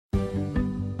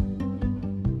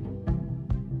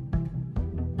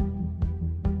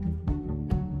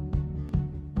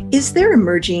Is there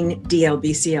emerging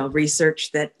DLBCL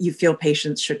research that you feel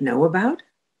patients should know about?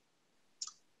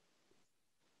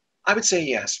 I would say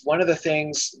yes. One of the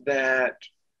things that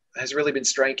has really been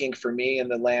striking for me in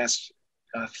the last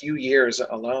few years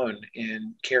alone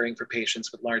in caring for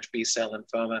patients with large B-cell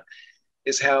lymphoma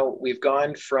is how we've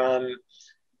gone from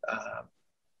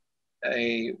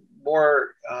a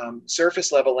more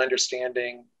surface level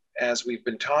understanding, as we've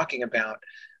been talking about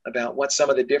what some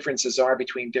of the differences are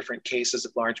between different cases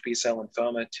of large B-cell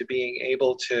lymphoma, to being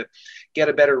able to get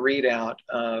a better readout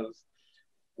of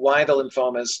why the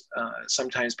lymphomas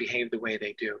sometimes behave the way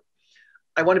they do.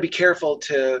 I want to be careful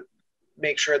to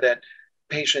make sure that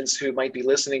patients who might be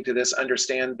listening to this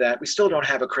understand that we still don't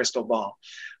have a crystal ball.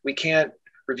 We can't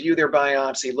review their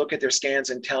biopsy, look at their scans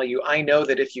and tell you, I know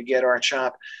that if you get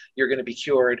R-CHOP, you're going to be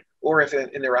cured. Or if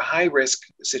they're a high-risk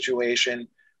situation,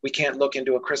 we can't look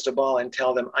into a crystal ball and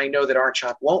tell them, I know that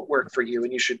R-CHOP won't work for you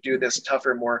and you should do this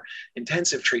tougher, more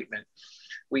intensive treatment.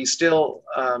 We still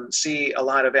see a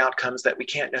lot of outcomes that we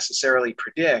can't necessarily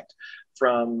predict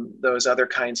from those other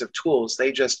kinds of tools.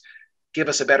 They just give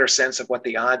us a better sense of what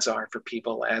the odds are for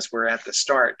people as we're at the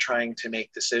start trying to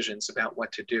make decisions about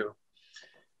what to do.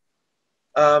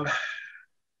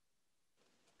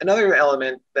 Another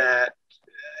element that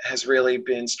has really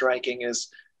been striking is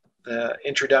the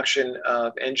introduction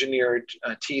of engineered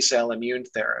T-cell immune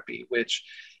therapy, which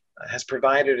has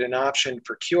provided an option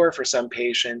for cure for some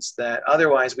patients that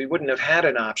otherwise we wouldn't have had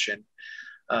an option,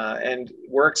 and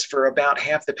works for about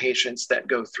half the patients that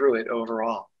go through it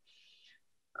overall.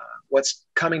 What's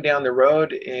coming down the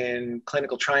road in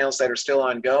clinical trials that are still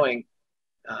ongoing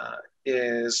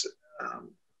is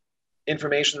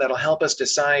information that'll help us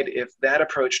decide if that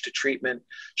approach to treatment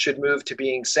should move to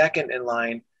being second in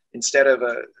line instead of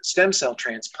a stem cell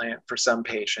transplant for some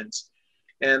patients.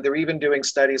 And they're even doing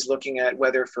studies looking at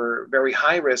whether for very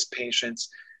high-risk patients,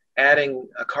 adding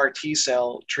a CAR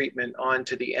T-cell treatment on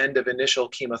to the end of initial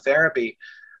chemotherapy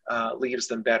leaves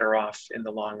them better off in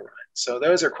the long run. So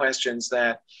those are questions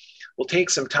that will take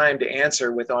some time to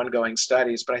answer with ongoing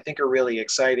studies, but I think are really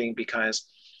exciting because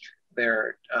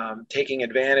they're taking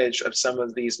advantage of some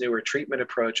of these newer treatment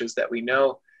approaches that we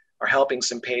know are helping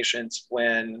some patients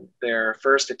when their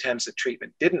first attempts at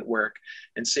treatment didn't work,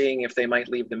 and seeing if they might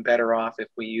leave them better off if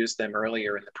we use them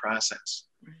earlier in the process.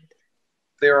 Right.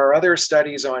 There are other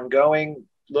studies ongoing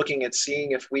looking at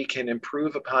seeing if we can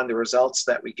improve upon the results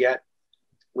that we get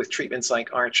with treatments like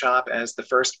R-CHOP as the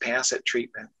first pass at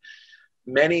treatment.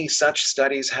 Many such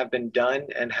studies have been done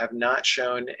and have not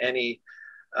shown any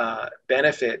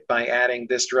benefit by adding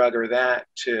this drug or that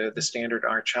to the standard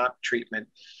R-CHOP treatment.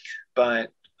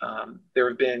 But there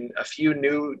have been a few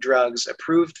new drugs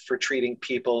approved for treating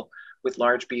people with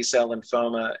large B-cell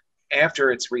lymphoma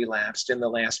after it's relapsed in the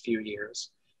last few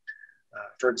years.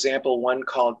 For example, one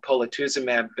called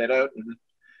polatuzumab vedotin,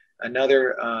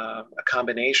 another a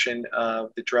combination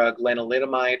of the drug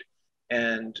lenalidomide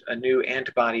and a new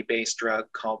antibody-based drug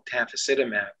called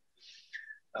tafasitamab.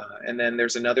 And then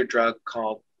there's another drug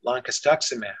called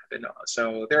loncastuximab. And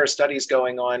so there are studies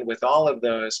going on with all of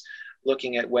those,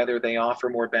 looking at whether they offer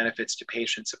more benefits to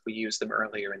patients if we use them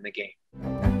earlier in the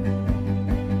game.